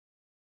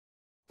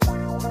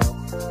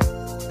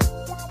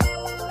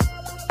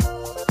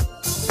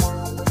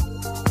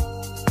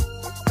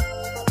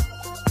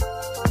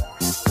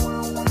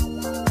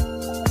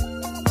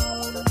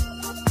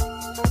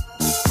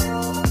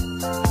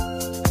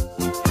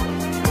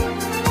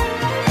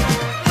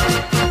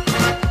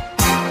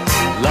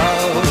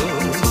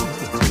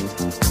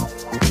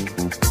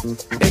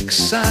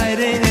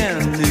exciting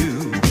and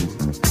new.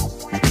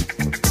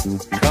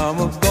 Come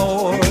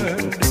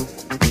aboard,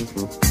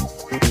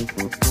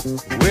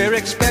 we're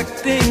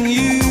expecting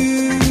you.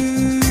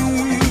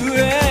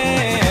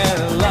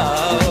 And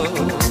love,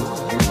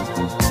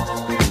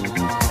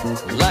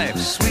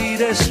 life's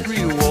sweetest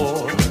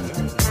reward.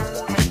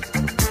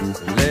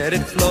 Let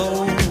it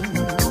flow,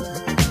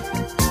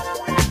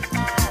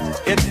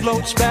 it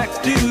floats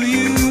back to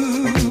you.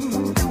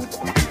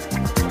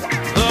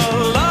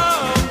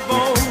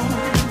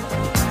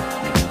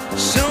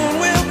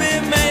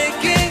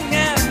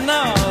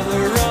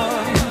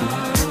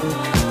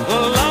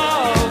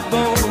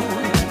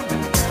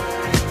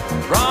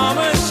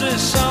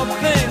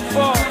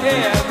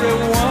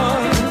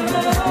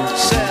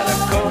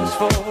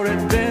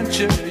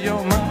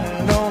 Your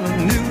mind on a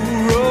new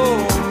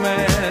romance.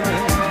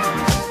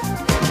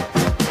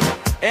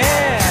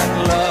 And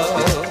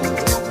love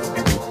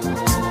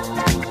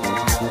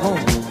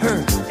won't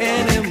hurt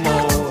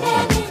anymore.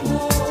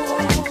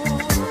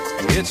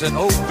 It's an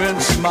open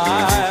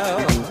smile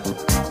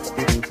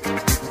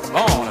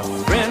on a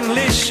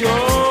friendly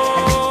shore.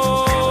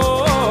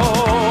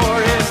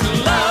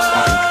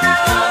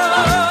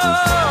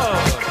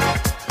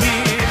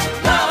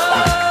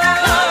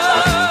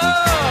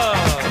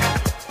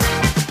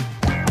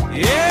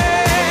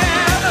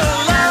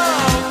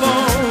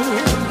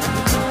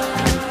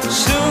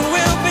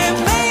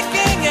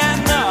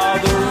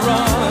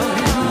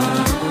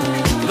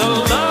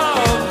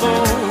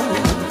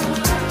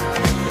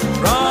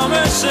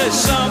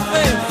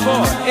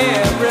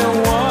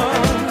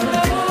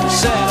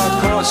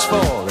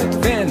 For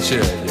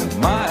adventure, your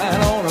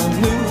mind on a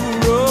new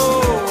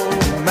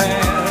romance.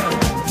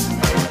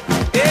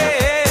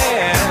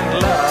 And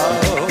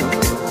love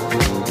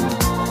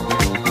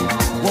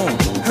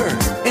won't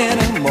hurt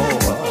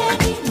anymore.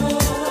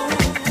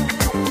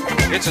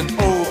 It's an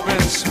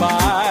open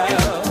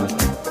smile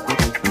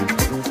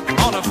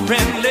on a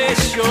friendly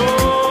shore.